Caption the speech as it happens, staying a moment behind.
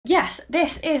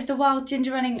this is the Wild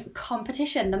Ginger Running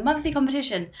competition, the monthly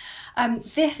competition.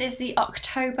 This is the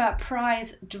October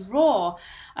prize draw.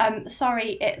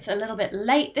 Sorry, it's a little bit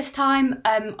late this time.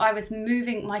 I was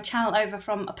moving my channel over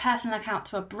from a personal account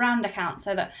to a brand account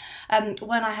so that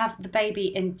when I have the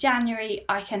baby in January,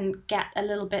 I can get a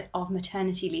little bit of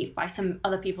maternity leave by some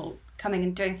other people coming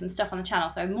and doing some stuff on the channel.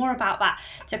 So more about that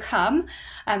to come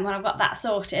when I've got that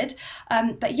sorted.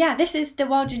 But yeah, this is the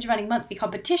Wild Ginger Running monthly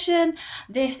competition.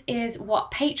 This is what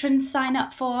patrons sign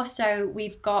up for. So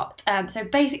we've got, so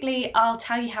basically I'll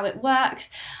tell you how it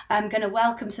works. I'm going to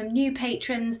welcome some new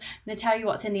patrons. I'm going to tell you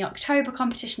what's in the October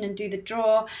competition and do the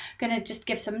draw. I'm going to just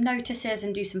give some notices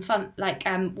and do some fun, like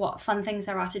what fun things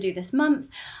there are to do this month.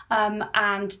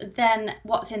 And then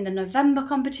what's in the November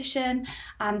competition.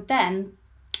 And then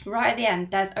right at the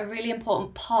end, there's a really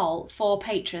important poll for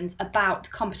patrons about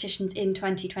competitions in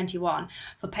 2021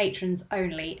 for patrons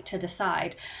only to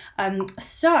decide.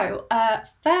 So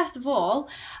first of all,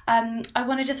 I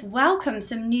want to just welcome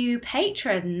some new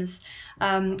patrons.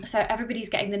 So everybody's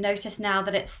getting the notice now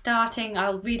that it's starting.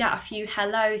 I'll read out a few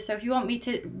hellos. So if you want me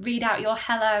to read out your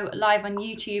hello live on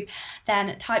YouTube,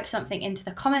 then type something into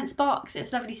the comments box.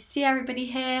 It's lovely to see everybody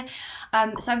here.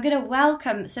 So I'm going to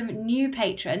welcome some new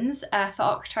patrons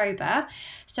for October.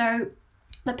 So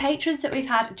the patrons that we've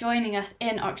had joining us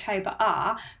in October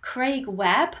are Craig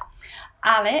Webb,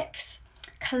 Alex,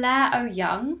 Claire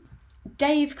O'Young,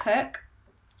 Dave Cook,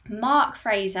 Mark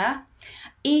Fraser,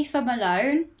 Aoife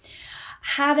Malone,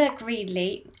 Hannah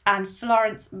Greenlee and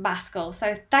Florence Maskell.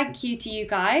 So thank you to you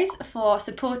guys for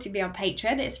supporting me on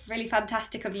Patreon. It's really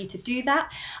fantastic of you to do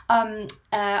that.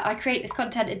 I create this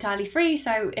content entirely free,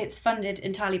 so it's funded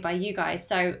entirely by you guys.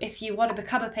 So if you want to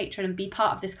become a patron and be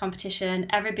part of this competition,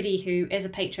 everybody who is a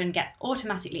patron gets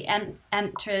automatically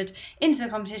entered into the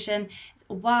competition.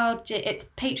 It's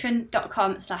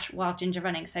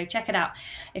patreon.com/wildgingerrunning. So check it out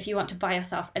if you want to buy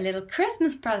yourself a little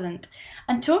Christmas present.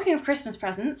 And talking of Christmas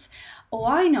presents,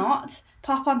 why not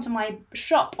pop onto my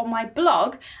shop on my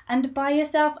blog and buy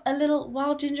yourself a little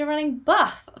Wild Ginger Running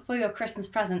buff for your Christmas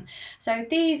present. So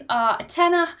these are a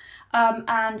tenner,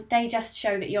 and they just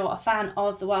show that you're a fan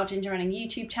of the Wild Ginger Running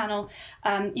YouTube channel.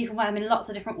 You can wear them in lots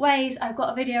of different ways. I've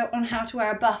got a video on how to wear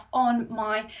a buff on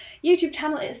my YouTube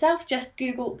channel itself. Just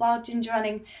Google Wild Ginger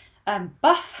Running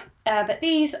buff. But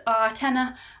these are a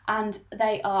tenner and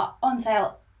they are on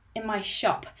sale in my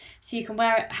shop, so you can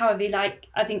wear it however you like.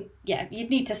 I think, yeah, you'd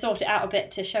need to sort it out a bit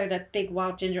to show the big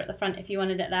wild ginger at the front if you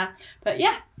wanted it there, but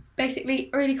yeah, basically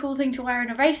a really cool thing to wear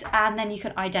in a race, and then you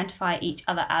can identify each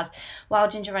other as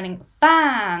Wild Ginger Running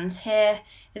fans. Here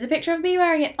is a picture of me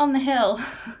wearing it on the hill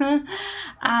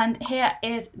and here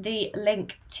is the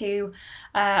link to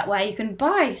where you can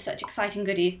buy such exciting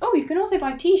goodies. Oh, you can also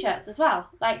buy t-shirts as well,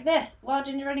 like this Wild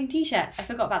Ginger Running t-shirt. I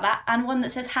forgot about that, and one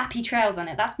that says Happy Trails on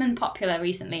it. That's been popular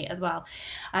recently as well.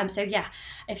 So yeah,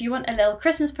 if you want a little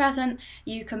Christmas present,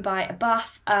 you can buy a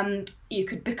buff. You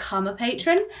could become a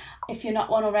patron if you're not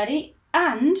one already,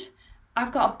 and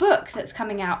I've got a book that's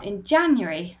coming out in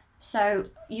January, so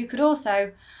you could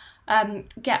also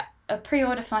get a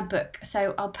pre-order for my book.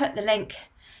 So I'll put the link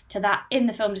to that in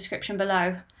the film description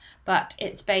below, but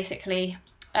it's basically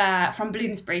from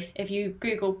Bloomsbury. If you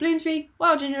Google Bloomsbury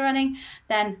Wild Ginger Running,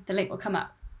 then the link will come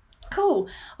up. Cool.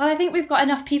 Well, I think we've got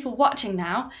enough people watching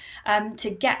now to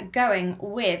get going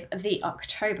with the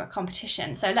October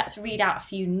competition. So let's read out a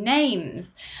few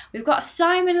names. We've got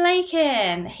Simon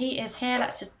Lakin. He is here.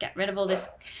 Let's just get rid of all this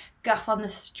guff on the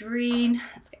screen.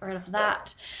 Let's get rid of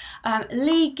that.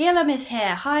 Lee Gillam is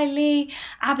here. Hi Lee.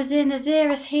 Abazin Nazir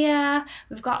is here.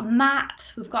 We've got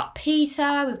Matt. We've got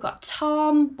Peter. We've got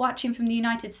Tom watching from the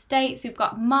United States. We've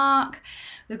got Mark.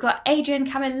 We've got Adrian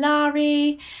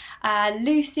Camillari.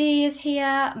 Lucy is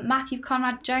here. Matthew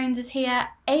Conrad Jones is here.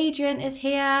 Adrian is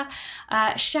here.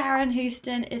 Sharon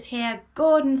Houston is here.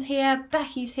 Gordon's here.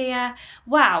 Becky's here.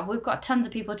 Wow, we've got tons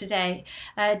of people today.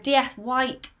 DS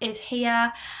White is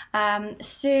here.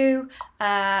 Sue,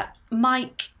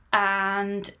 Mike,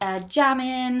 and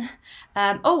Jamin.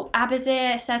 Oh,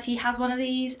 Abazir says he has one of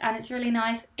these and it's really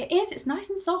nice. It is, it's nice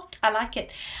and soft. I like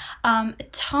it.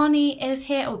 Tony is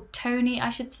here, or Tony I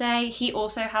should say. He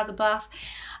also has a buff.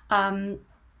 Tom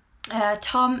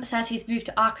says he's moved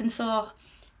to Arkansas.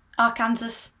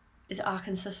 Is it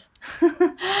Arkansas?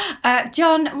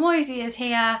 John Moisey is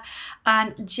here,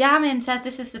 and Jamin says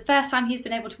this is the first time he's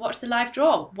been able to watch the live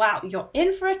draw. Wow, you're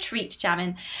in for a treat,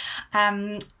 Jamin.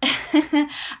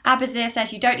 Abazir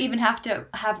says you don't even have to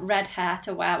have red hair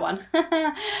to wear one.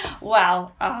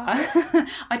 Well,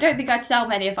 I don't think I'd sell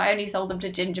many if I only sold them to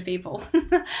ginger people.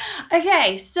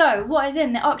 Okay, so what is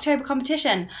in the October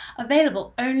competition?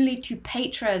 Available only to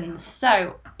patrons.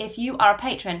 So if you are a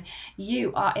patron,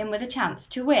 you are in with a chance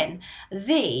to win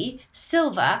the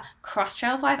Silva Cross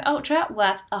Trail 5 Ultra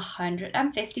worth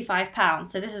 £155.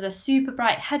 So this is a super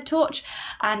bright head torch,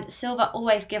 and Silva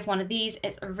always give one of these.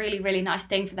 It's a really, really nice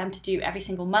thing for them to do every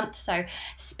single month. So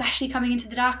especially coming into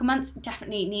the darker months,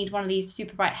 definitely need one of these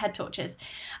super bright head torches.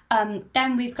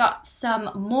 Then we've got some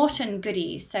Maurten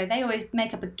goodies. So they always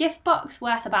make up a gift box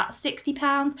worth about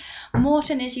 £60.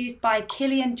 Maurten is used by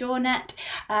Kilian Jornet,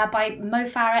 by Mo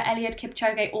Farah, Eliud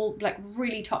Kipchoge, all like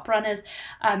really top runners.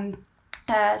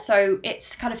 So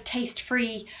it's kind of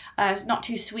taste-free, not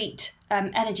too sweet,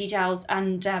 energy gels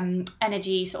and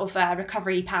energy sort of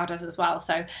recovery powders as well.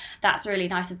 So that's really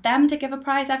nice of them to give a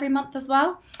prize every month as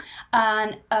well.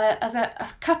 And as a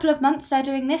couple of months they're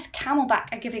doing this,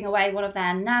 Camelbak are giving away one of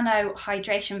their Nano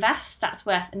hydration vests. That's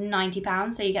worth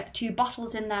 £90. So you get the 2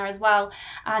 bottles in there as well.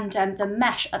 And the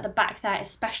mesh at the back there is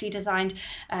specially designed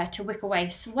to wick away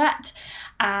sweat.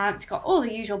 And it's got all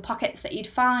the usual pockets that you'd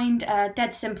find.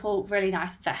 Dead simple, really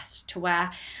nice vest to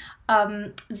wear.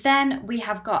 Then we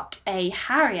have got a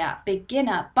Harrier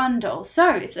beginner bundle.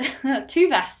 So it's 2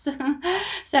 vests.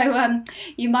 So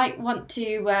you might want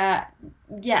to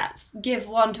give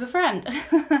one to a friend.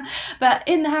 But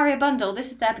in the Harrier bundle,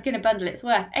 this is their beginner bundle, it's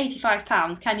worth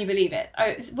 £85. Can you believe it? Oh,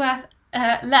 it's worth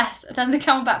less than the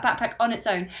Camelbak backpack on its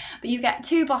own, but you get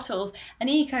 2 bottles, an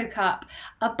eco cup,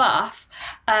 a buff,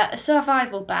 a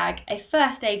survival bag, a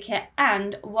first aid kit,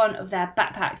 and one of their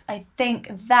backpacks. I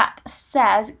think that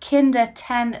says Kinder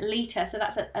 10 litre, so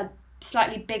that's a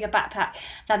slightly bigger backpack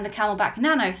than the Camelbak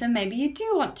Nano, so maybe you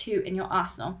do want 2 in your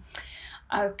arsenal.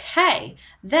 Okay,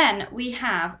 then we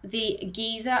have the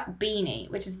Giza Beanie,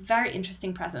 which is a very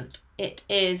interesting present. It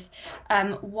is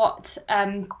what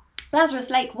Lazarus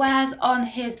Lake wears on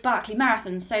his Barkley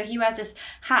marathons. So he wears this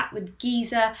hat with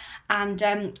Giza, and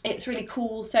it's really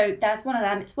cool. So there's one of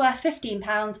them. It's worth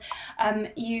 £15.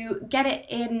 You get it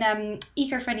in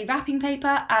eco-friendly wrapping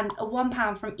paper, and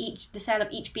 £1 from the sale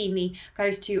of each Beanie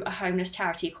goes to a homeless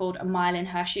charity called A Mile in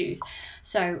Her Shoes.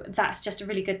 So that's just a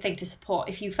really good thing to support.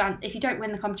 If you don't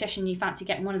win the competition, you fancy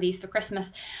getting one of these for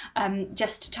Christmas,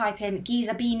 just type in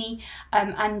Giza Beanie,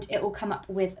 and it will come up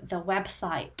with the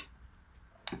website.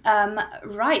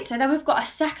 Right, so then we've got a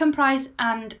second prize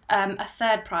and a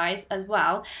third prize as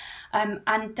well,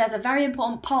 and there's a very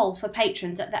important poll for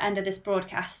patrons at the end of this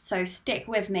broadcast, so stick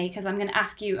with me because I'm going to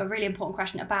ask you a really important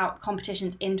question about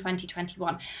competitions in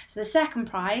 2021. So the second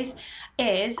prize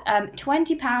is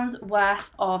 £20 worth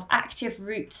of Active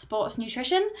Root Sports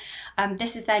Nutrition.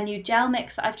 This is their new gel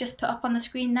mix that I've just put up on the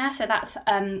screen there. So that's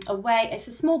it's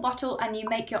a small bottle, and you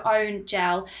make your own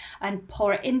gel and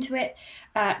pour it into it.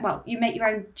 You make your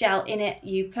own gel in it,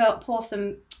 you pour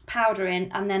some powder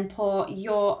in, and then pour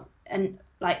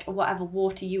whatever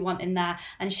water you want in there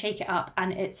and shake it up,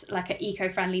 and it's like an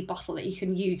eco-friendly bottle that you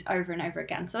can use over and over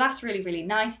again. So that's really, really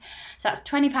nice. So that's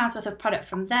 £20 worth of product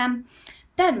from them.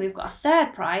 Then we've got a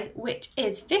third prize, which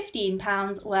is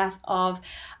 £15 worth of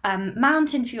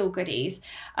mountain fuel goodies.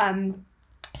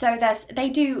 So they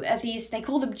do these, they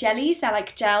call them jellies, they're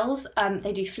like gels.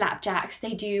 They do flapjacks,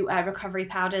 they do recovery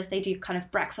powders, they do kind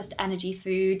of breakfast energy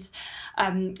foods.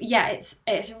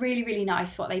 It's really, really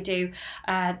nice what they do.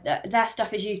 Their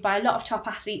stuff is used by a lot of top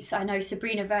athletes. I know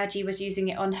Sabrina Verjee was using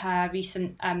it on her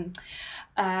recent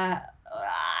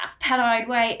Pennine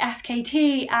Way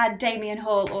FKT, and Damien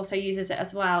Hall also uses it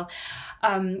as well.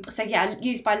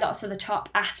 Used by lots of the top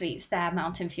athletes there,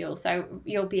 Mountain Fuel. So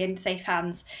you'll be in safe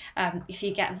hands if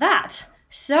you get that.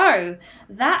 So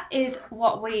that is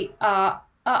what we are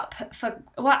up for.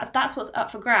 That's what's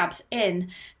up for grabs in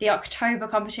the October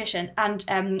competition.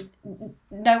 And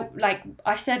no, like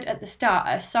I said at the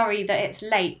start, sorry that it's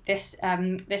late this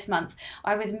month.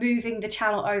 I was moving the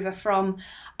channel over from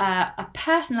a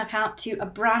personal account to a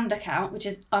brand account, which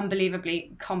is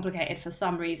unbelievably complicated for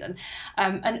some reason.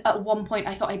 And at one point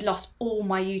I thought I'd lost all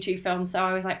my YouTube films, so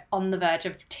I was like on the verge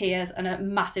of tears and a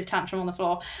massive tantrum on the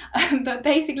floor. But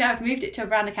basically I've moved it to a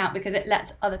brand account because it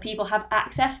lets other people have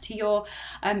access to your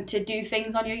to do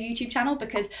things on your YouTube channel,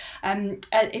 because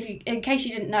in case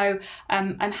you didn't know,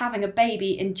 I'm having a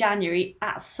baby in January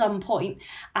at some point,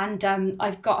 and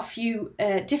I've got a few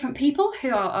different people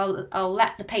who I'll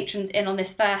let the patrons in on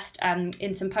this first,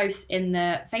 in some posts in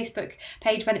the Facebook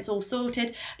page when it's all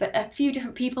sorted. But a few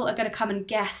different people are going to come and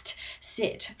guest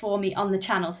sit for me on the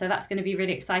channel, so that's going to be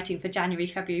really exciting for January,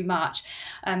 February, March,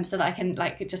 so that I can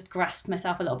like just grasp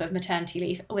myself a little bit of maternity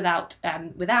leave without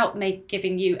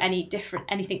giving you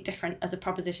anything different as a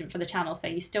proposition for the channel. So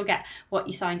you still get what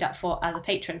you signed up for as a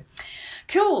patron.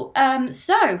 Cool.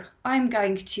 So I'm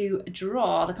going to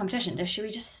draw the competition. Should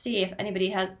we just see if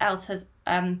anybody else has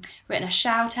written a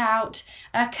shout out?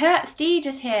 Kurt Steege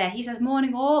is here. He says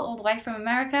morning all the way from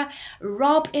America.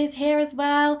 Rob is here as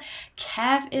well.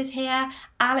 Kev is here.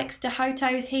 Alex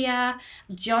DeHoto's here.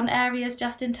 John Arias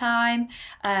just in time.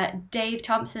 Dave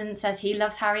Thompson says he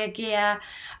loves Harrier gear.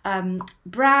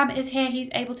 Bram is here. He's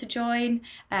able to join.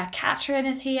 Catherine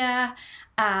is here.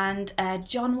 And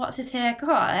John Watts is here.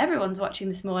 God, everyone's watching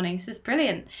this morning. This is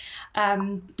brilliant.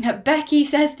 Becky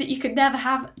says that you could never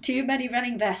have too many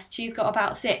running vests. She's got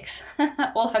about 6.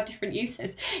 All have different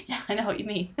uses. Yeah, I know what you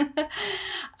mean.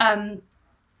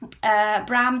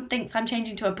 Bram thinks I'm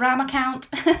changing to a Bram account.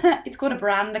 It's called a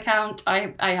brand account.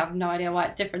 I have no idea why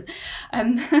it's different.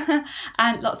 And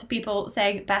lots of people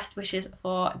saying best wishes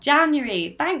for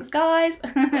January. Thanks, guys.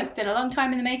 It's been a long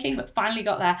time in the making, but finally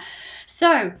got there.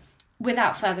 So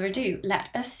without further ado, let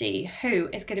us see who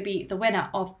is going to be the winner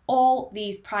of all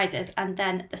these prizes, and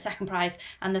then the second prize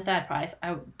and the third prize.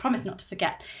 I promise not to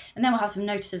forget. And then we'll have some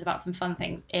notices about some fun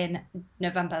things in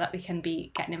November that we can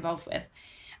be getting involved with.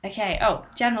 Okay, oh,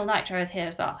 General Nitro is here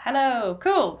as well. Hello,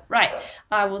 cool. Right,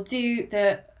 I will do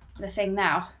the thing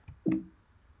now.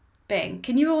 Bing.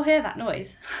 Can you all hear that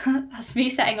noise? That's me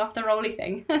setting off the rolly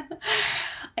thing.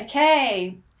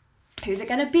 Okay, who's it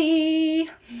going to be?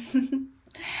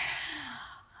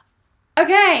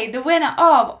 Okay, the winner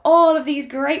of all of these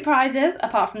great prizes,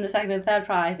 apart from the second and third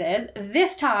prizes,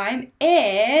 this time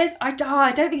is, I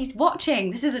don't think he's watching,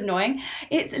 this is annoying,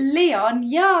 it's Leon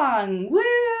Young, woo!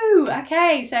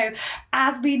 Okay, so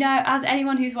as we know, as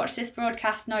anyone who's watched this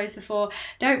broadcast knows before,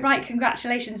 don't write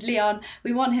congratulations Leon,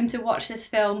 we want him to watch this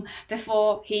film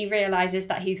before he realises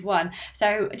that he's won.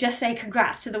 So just say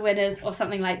congrats to the winners or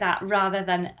something like that, rather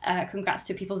than congrats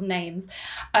to people's names.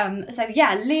 So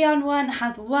yeah, Leon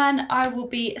has won. I will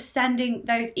be sending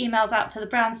those emails out to the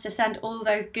brands to send all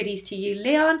those goodies to you,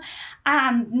 Leon.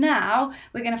 And now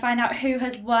we're going to find out who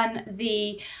has won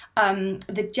the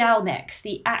gel mix,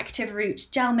 the Active Root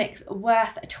gel mix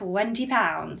worth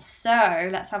 £20. So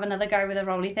let's have another go with a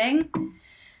rolly thing.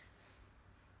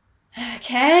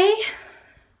 Okay.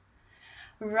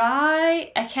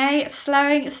 Right. Okay.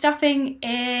 Stopping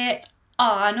it.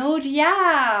 Arnold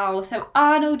Yao. So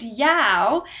Arnold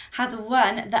Yao has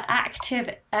won the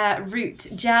Active Root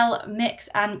gel mix,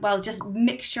 and well, just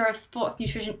mixture of sports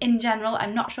nutrition in general.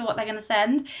 I'm not sure what they're going to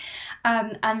send.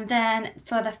 And then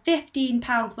for the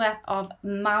 £15 worth of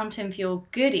Mountain Fuel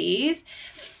goodies,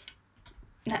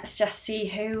 let's just see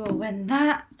who will win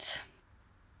that.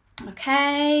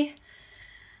 Okay.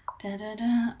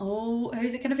 Oh,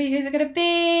 who's it going to be? Who's it going to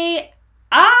be?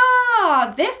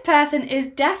 Ah, this person is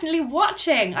definitely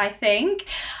watching, I think.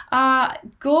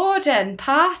 Gordon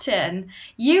Parton,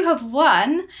 you have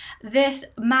won this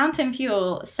Mountain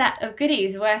Fuel set of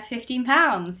goodies worth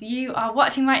 £15. You are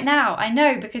watching right now, I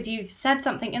know, because you've said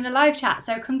something in the live chat.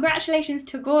 So congratulations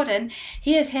to Gordon.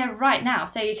 He is here right now.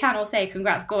 So you can all say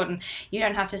congrats, Gordon. You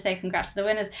don't have to say congrats to the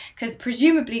winners, because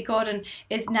presumably Gordon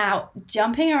is now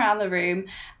jumping around the room,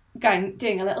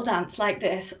 doing a little dance like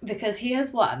this, because he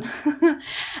has won.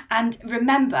 And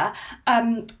remember,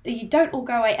 you don't all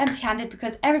go away empty-handed,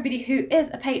 because everybody who is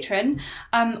a patron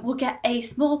will get a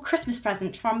small Christmas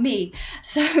present from me.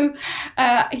 So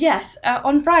yes,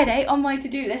 on Friday on my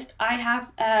to-do list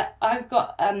I've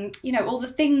got you know, all the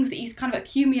things that you kind of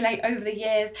accumulate over the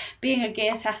years being a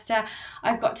gear tester.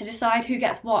 I've got to decide who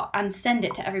gets what and send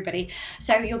it to everybody.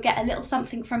 So you'll get a little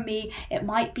something from me. It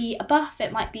might be a buff,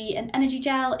 it might be an energy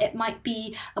gel, it might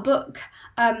be a book.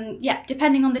 Yeah,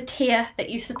 depending on the tier that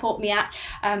you support me at,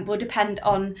 will depend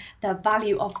on the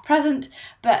value of the present,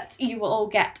 but you will all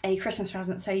get a Christmas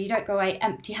present, so you don't go away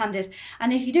empty-handed.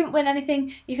 And if you didn't win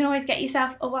anything, you can always get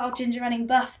yourself a Wild Ginger Running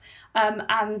buff,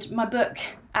 and my book,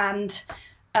 and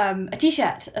a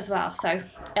t-shirt as well, so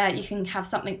you can have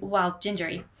something wild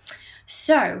gingery.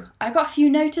 So I've got a few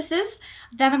notices,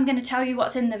 then I'm going to tell you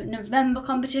what's in the November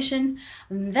competition,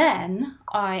 and then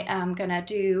I am going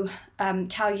to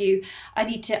tell you, I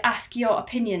need to ask your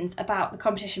opinions about the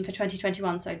competition for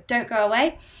 2021, so don't go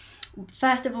away.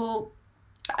 First of all,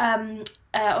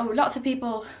 Lots of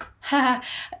people.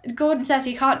 Gordon says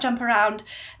he can't jump around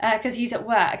because he's at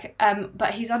work,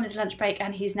 but he's on his lunch break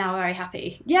and he's now very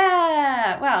happy.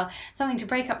 Yeah, well, something to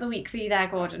break up the week for you there,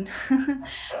 Gordon.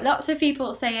 Lots of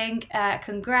people saying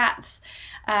congrats.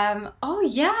 Oh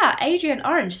yeah, Adrian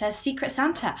Orange says Secret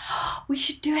Santa. We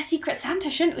should do a Secret Santa,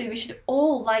 shouldn't we? We should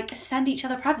all like send each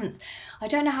other presents. I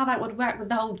don't know how that would work with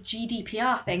the whole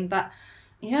GDPR thing, but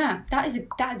yeah, that is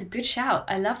a good shout.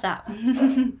 I love that.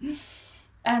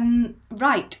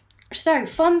 Right, so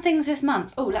fun things this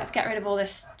month. Oh, let's get rid of all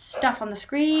this stuff on the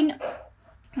screen.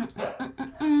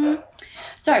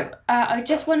 So I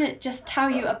just want to tell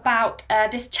you about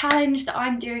this challenge that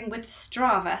I'm doing with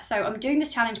Strava. So I'm doing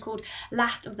this challenge called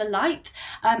Last of the Light,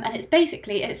 and it's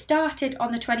basically, it started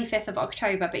on the 25th of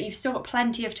October, but you've still got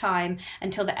plenty of time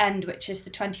until the end, which is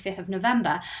the 25th of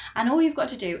November, and all you've got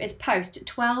to do is post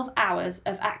 12 hours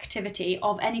of activity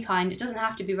of any kind. It doesn't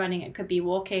have to be running, it could be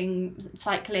walking,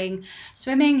 cycling,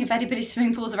 swimming, if anybody's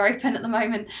swimming pools are open at the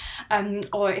moment,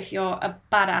 or if you're a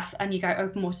badass and you go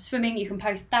open water swimming, you can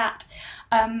post that.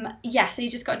 Yeah, so you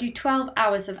just got to do 12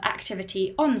 hours of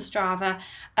activity on Strava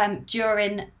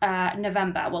during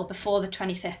November, well, before the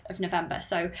 25th of November.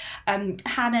 So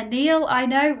Hannah Neal, I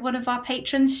know, one of our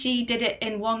patrons, she did it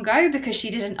in one go because she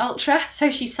did an ultra, so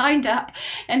she signed up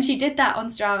and she did that on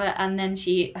Strava, and then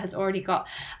she has already got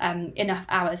enough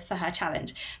hours for her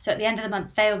challenge. So at the end of the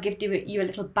month, they'll give you a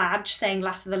little badge saying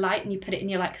Last of the Light, and you put it in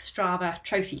your like Strava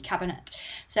trophy cabinet.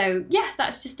 So yes,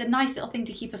 that's just a nice little thing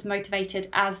to keep us motivated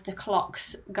as the clocks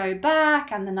go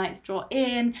back and the nights draw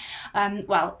in.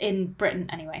 Well, in Britain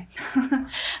anyway.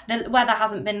 The weather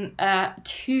hasn't been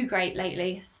too great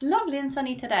lately. It's lovely and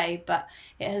sunny today, but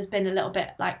it has been a little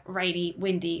bit like rainy,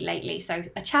 windy lately. So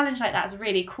a challenge like that is a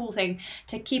really cool thing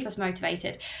to keep us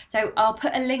motivated. So I'll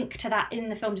put a link to that in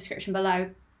the film description below.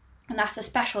 And that's a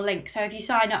special link. So if you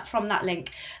sign up from that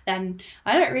link, then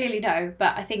I don't really know,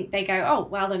 but I think they go, oh,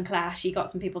 well done, Claire, she got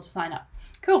some people to sign up.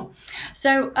 Cool.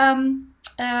 So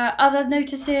other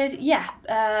notices,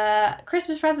 yeah,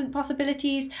 Christmas present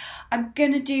possibilities. I'm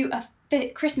gonna do a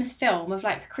Christmas film of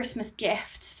like Christmas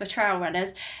gifts for trail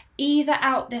runners, either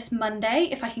out this Monday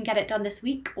if I can get it done this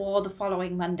week, or the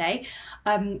following Monday.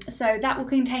 So that will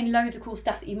contain loads of cool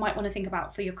stuff that you might want to think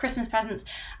about for your Christmas presents,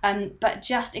 but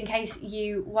just in case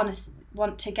you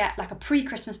want to get like a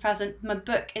pre-Christmas present, my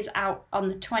book is out on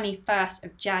the 21st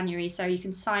of January, so you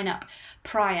can sign up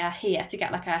prior here to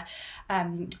get like a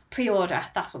pre-order.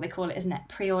 That's what they call it, isn't it?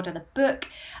 Pre-order the book.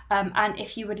 And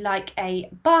if you would like a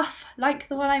buff like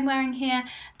the one I'm wearing here,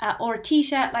 or a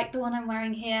t-shirt like the one I'm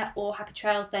wearing here, or Happy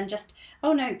Trails, then just,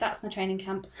 oh no, that's my training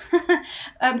camp.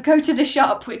 Go to the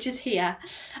shop, which is here.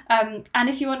 And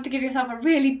if you want to give yourself a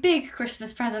really big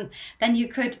Christmas present, then you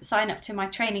could sign up to my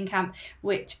training camp,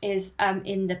 which is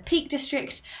in the Peak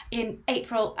District in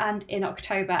April and in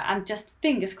October. And just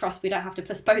fingers crossed we don't have to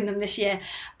postpone them this year,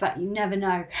 but you never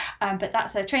know. But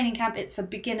that's a training camp. It's for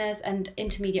beginners and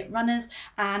intermediate runners,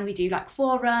 and we do like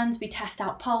 4 runs, we test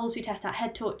out poles, we test out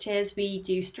head torches, we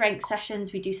do strength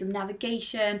sessions, we do some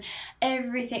navigation,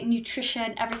 everything,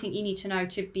 nutrition, everything you need to know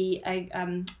to be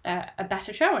a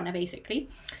better trail runner, basically.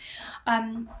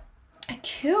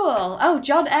 Cool. Oh,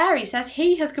 John Airy says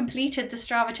he has completed the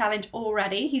Strava challenge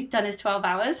already. He's done his 12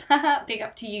 hours. Big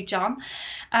up to you, John.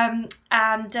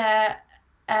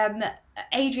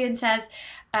 Adrian says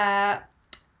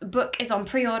book is on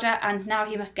pre-order and now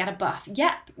he must get a buff.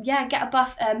 Yep, yeah, get a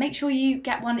buff. Make sure you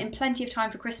get one in plenty of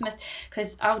time for Christmas,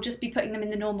 because I'll just be putting them in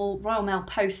the normal Royal Mail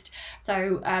post.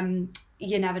 So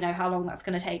you never know how long that's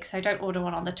going to take, so don't order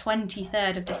one on the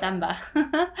 23rd of December.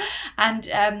 And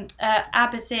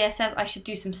Abazir says I should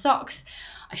do some socks.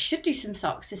 I should do some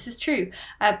socks, this is true,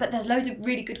 but there's loads of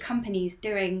really good companies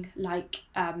doing like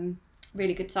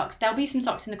really good socks. There'll be some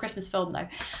socks in the Christmas film though.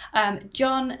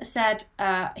 John said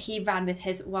he ran with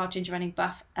his Wild Ginger running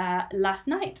buff last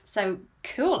night, so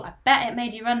cool. I bet it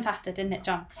made you run faster, didn't it,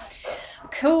 John?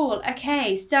 Cool.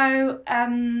 Okay, so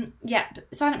yeah,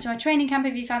 sign up to my training camp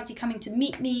if you fancy coming to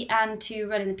meet me and to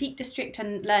run in the Peak District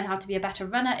and learn how to be a better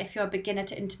runner if you're a beginner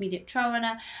to intermediate trail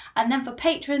runner. And then for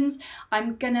patrons,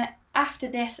 I'm gonna, after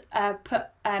this, put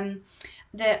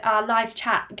our live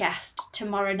chat guest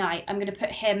tomorrow night. I'm going to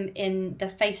put him in the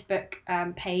Facebook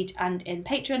page and in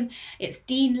Patreon. It's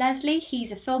Dean Leslie.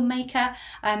 He's a filmmaker.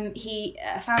 He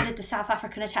founded the South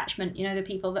African Attachment, you know, the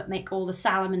people that make all the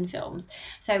Salomon films.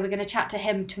 So we're going to chat to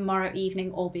him tomorrow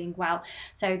evening, all being well.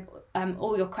 So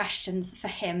all your questions for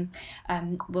him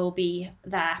will be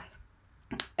there.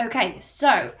 Okay,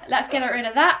 so let's get rid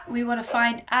of that. We want to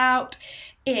find out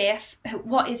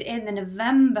what is in the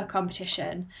November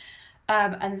competition.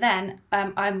 And then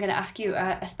I'm going to ask you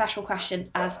a special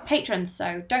question as patrons,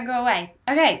 so don't go away.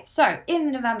 Okay, so in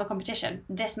the November competition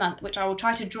this month, which I will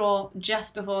try to draw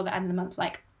just before the end of the month,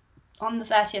 like on the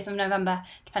 30th of November,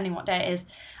 depending what day it is.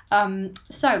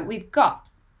 So we've got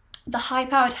the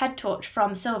high-powered head torch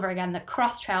from Silva again, the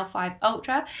Cross Trail 5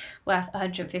 Ultra, worth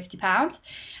 £150.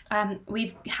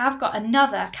 We have got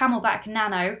another Camelbak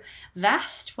Nano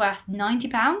vest, worth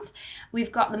 £90.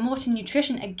 We've got the Maurten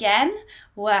Nutrition again,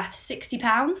 worth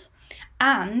 £60.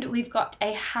 And we've got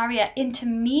a Harrier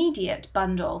intermediate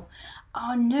bundle.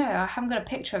 Oh no, I haven't got a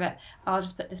picture of it. I'll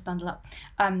just put this bundle up.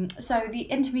 So the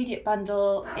intermediate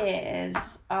bundle is,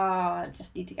 I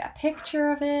just need to get a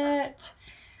picture of it.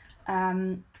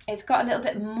 It's got a little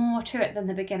bit more to it than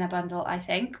the beginner bundle, I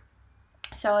think.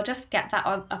 So I'll just get that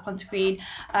up on screen.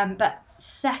 But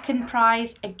second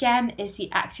prize, again, is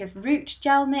the Active Root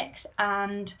Gel Mix.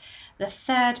 And the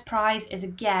third prize is,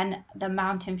 again, the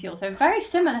Mountain Fuel. So a very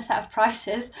similar set of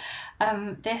prizes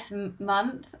this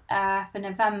month for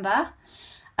November.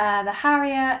 The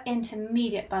Harrier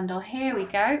Intermediate Bundle, here we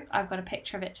go. I've got a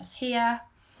picture of it just here.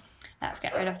 Let's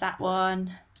get rid of that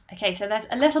one. Okay, so there's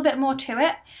a little bit more to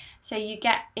it. So you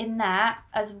get in there,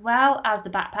 as well as the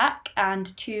backpack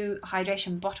and 2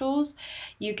 hydration bottles,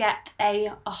 you get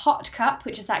a hot cup,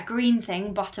 which is that green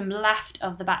thing, bottom left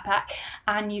of the backpack,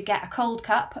 and you get a cold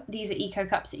cup. These are eco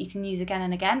cups that you can use again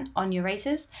and again on your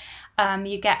races.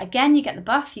 You get the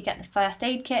buff, you get the first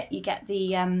aid kit, you get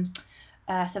the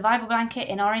survival blanket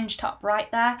in orange top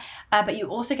right there, but you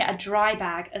also get a dry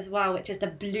bag as well, which is the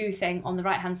blue thing on the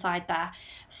right hand side there.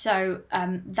 So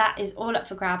that is all up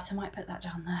for grabs. So I might put that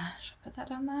down there. Should I put that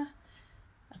down there?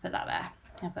 I'll put that there.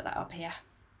 I'll put that up here.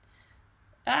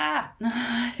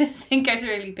 This thing goes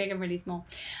really big and really small.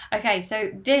 Okay,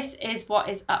 so this is what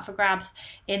is up for grabs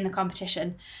in the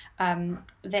competition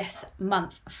this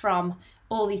month from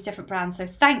all these different brands. So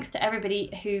thanks to everybody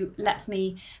who lets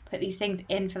me put these things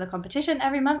in for the competition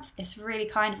every month. It's really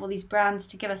kind of all these brands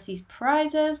to give us these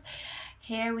prizes.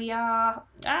 Here we are.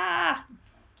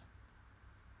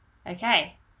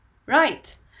 Okay,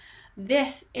 right.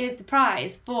 This is the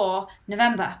prize for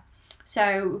November.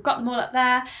 So we've got them all up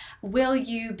there. Will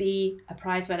you be a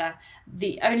prize winner?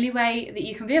 The only way that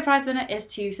you can be a prize winner is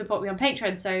to support me on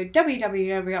Patreon. So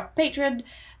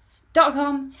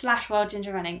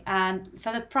www.patreon.com/wildgingerrunning. And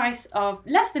for the price of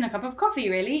less than a cup of coffee,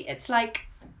 really, it's like,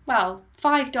 well,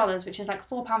 $5, which is like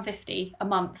 £4.50 a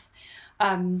month,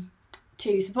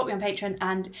 to support me on Patreon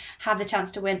and have the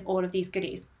chance to win all of these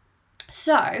goodies.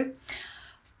 So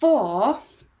for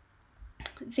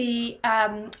the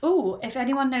if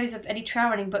anyone knows of any trail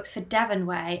running books for Devon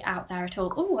Way out there at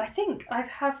all, I think I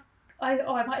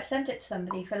might have sent it to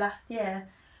somebody for last year.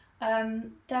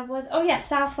 There was,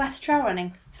 Southwest Trail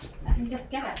Running. Let me just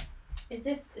get it.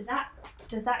 Does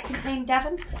that contain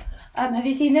Devon? Have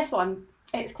you seen this one?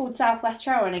 It's called Southwest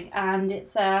Trail Running, and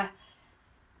it's 7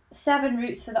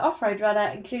 routes for the off-road runner,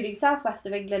 including southwest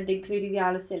of England, including the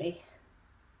Isle of Scilly.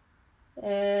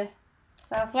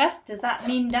 Southwest, does that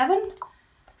mean Devon?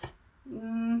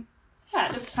 Yeah,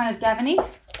 it looks kind of Devon-y,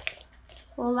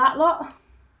 all that lot.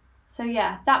 So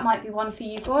yeah, that might be one for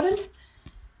you, Gordon.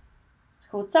 It's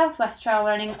called Southwest Trail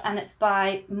Running, and it's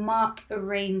by Mark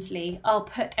Rainsley. I'll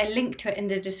put a link to it in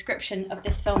the description of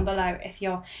this film below if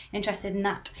you're interested in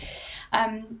that.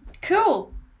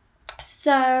 Cool.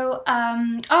 So,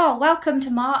 welcome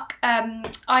to Mark.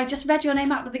 I just read your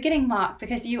name out at the beginning, Mark,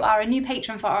 because you are a new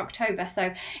patron for October.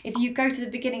 So if you go to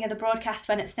the beginning of the broadcast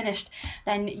when it's finished,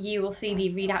 then you will see me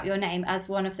read out your name as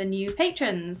one of the new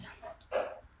patrons.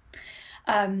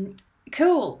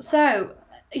 Cool. So,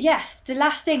 yes, the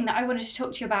last thing that I wanted to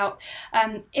talk to you about,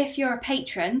 if you're a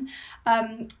patron,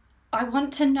 I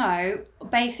want to know,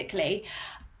 basically,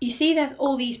 you see there's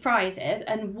all these prizes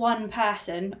and one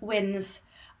person wins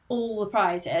all the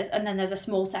prizes, and then there's a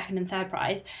small second and third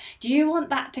prize. Do you want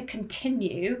that to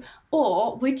continue,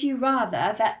 or would you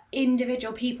rather that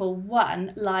individual people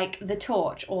won, like the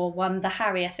torch, or won the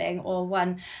Harrier thing, or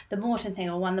won the Maurten thing,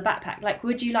 or won the backpack? Like,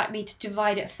 would you like me to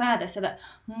divide it further so that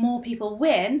more people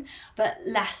win but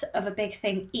less of a big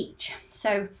thing each?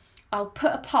 So I'll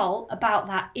put a poll about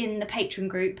that in the Patreon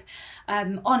group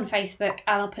on Facebook,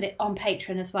 and I'll put it on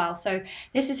Patreon as well. So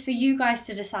this is for you guys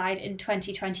to decide in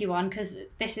 2021, because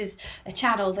this is a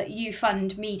channel that you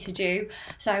fund me to do,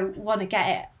 so I want to get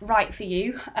it right for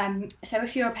you. So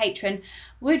if you're a patron,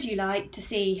 would you like to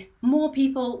see more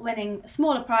people winning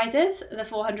smaller prizes, the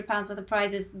 £400 worth of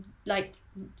prizes, like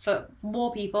for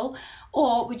more people,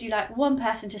 or would you like one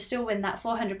person to still win that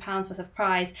 £400 worth of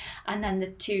prize and then the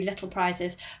 2 little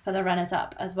prizes for the runners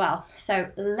up as well? So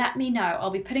let me know.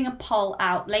 I'll be putting a poll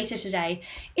out later today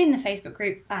in the Facebook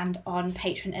group and on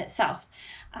Patreon itself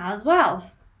as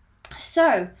well.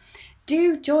 So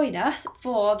do join us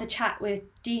for the chat with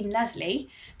Dean Leslie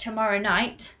tomorrow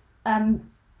night.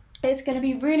 It's going to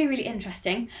be really, really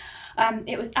interesting.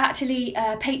 It was actually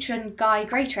patron Guy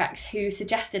Greatrex who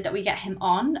suggested that we get him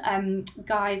on.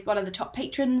 Guy's one of the top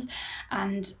patrons,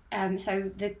 and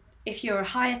if you're a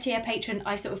higher tier patron,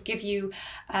 I sort of give you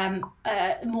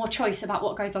more choice about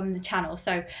what goes on in the channel.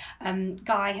 So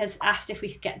Guy has asked if we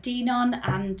could get Dean on,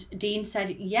 and Dean said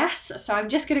yes. So I'm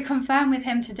just going to confirm with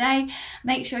him today,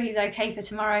 make sure he's okay for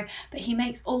tomorrow. But he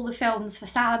makes all the films for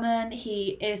Salomon.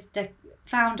 He is the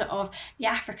founder of the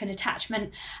African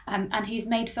Attachment, and he's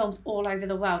made films all over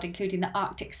the world, including the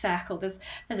Arctic Circle. There's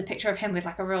a picture of him with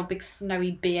like a real big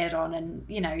snowy beard on, and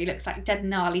you know, he looks like a dead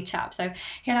gnarly chap. So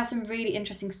he'll have some really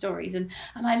interesting stories, and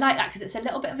I like that because it's a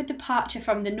little bit of a departure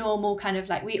from the normal kind of,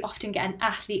 like, we often get an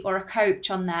athlete or a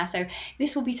coach on there. So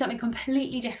this will be something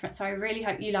completely different. So I really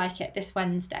hope you like it this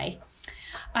Wednesday.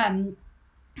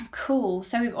 Cool.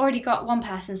 So we've already got one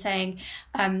person saying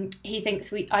he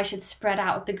thinks I should spread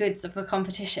out the goods of the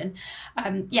competition.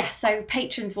 Yes, so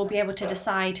patrons will be able to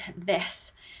decide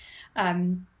this.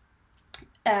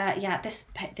 Yeah, this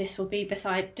will be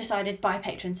decided by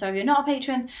patrons. So if you're not a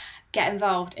patron, get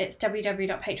involved. It's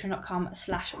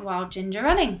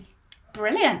www.patreon.com/wildgingerrunning.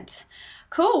 Brilliant.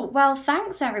 Cool. Well,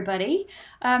 thanks everybody.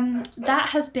 That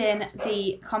has been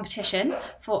the competition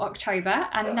for October,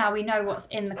 and now we know what's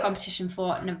in the competition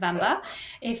for November.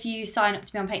 If you sign up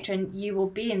to be on Patreon, you will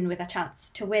be in with a chance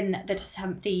to win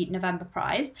the November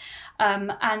prize,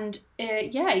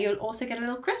 yeah, you'll also get a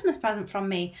little Christmas present from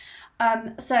me.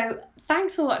 So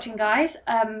thanks for watching, guys,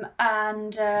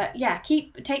 yeah,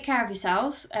 take care of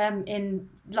yourselves in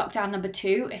lockdown number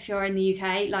 2 if you're in the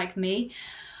UK like me.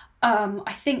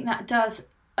 I think that does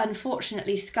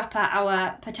unfortunately scupper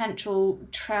our potential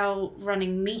trail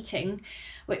running meeting,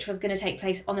 which was going to take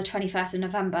place on the 21st of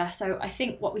November. So I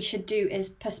think what we should do is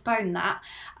postpone that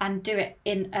and do it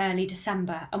in early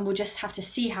December, and we'll just have to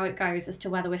see how it goes as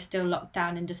to whether we're still locked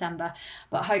down in December.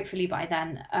 But hopefully by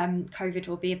then COVID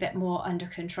will be a bit more under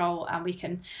control and we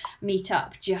can meet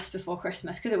up just before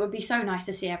Christmas, because it would be so nice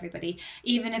to see everybody,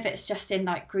 even if it's just in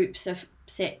like groups of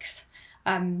 6.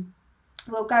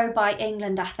 We'll go by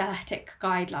England athletic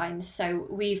guidelines. So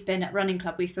we've been at running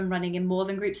club, we've been running in more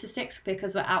than groups of 6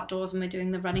 because we're outdoors and we're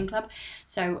doing the running club.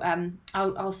 So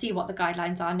I'll see what the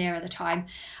guidelines are nearer the time.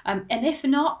 And if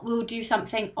not, we'll do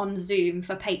something on Zoom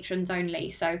for patrons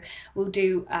only. So we'll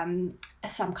do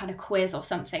some kind of quiz or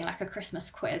something, like a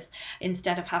Christmas quiz,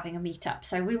 instead of having a meetup.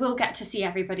 So we will get to see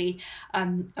everybody,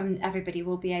 and everybody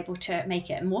will be able to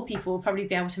make it, and more people will probably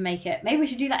be able to make it. Maybe we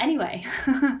should do that anyway.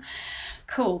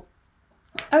 Cool.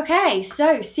 Okay,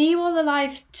 so see you on the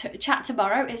live chat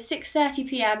tomorrow. It's 6:30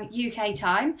 p.m. UK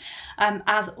time,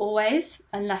 as always,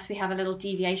 unless we have a little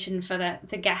deviation for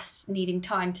the guests needing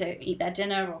time to eat their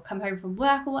dinner or come home from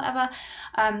work or whatever.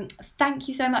 Thank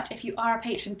you so much. If you are a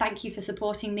patron, thank you for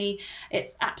supporting me.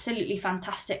 It's absolutely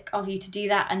fantastic of you to do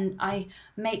that, and I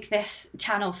make this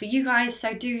channel for you guys,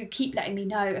 so do keep letting me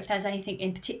know if there's anything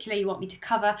in particular you want me to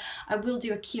cover. I will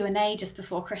do a Q&A just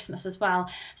before Christmas as well,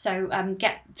 so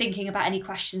get thinking about any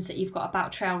questions that you've got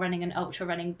about trail running and ultra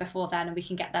running before then, and we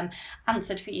can get them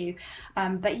answered for you.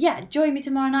 But yeah, join me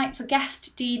tomorrow night for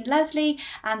guest Dean Leslie,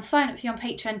 and sign up to be on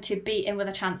Patreon to be in with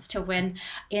a chance to win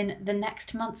in the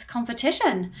next month's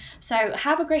competition. So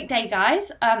have a great day,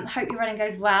 guys. Hope your running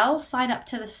goes well. Sign up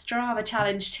to the Strava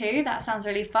challenge too, that sounds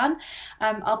really fun.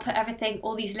 I'll put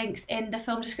all these links in the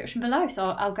film description below,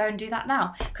 so I'll go and do that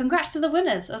now. Congrats to the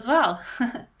winners as well.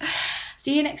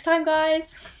 See you next time,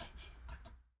 guys.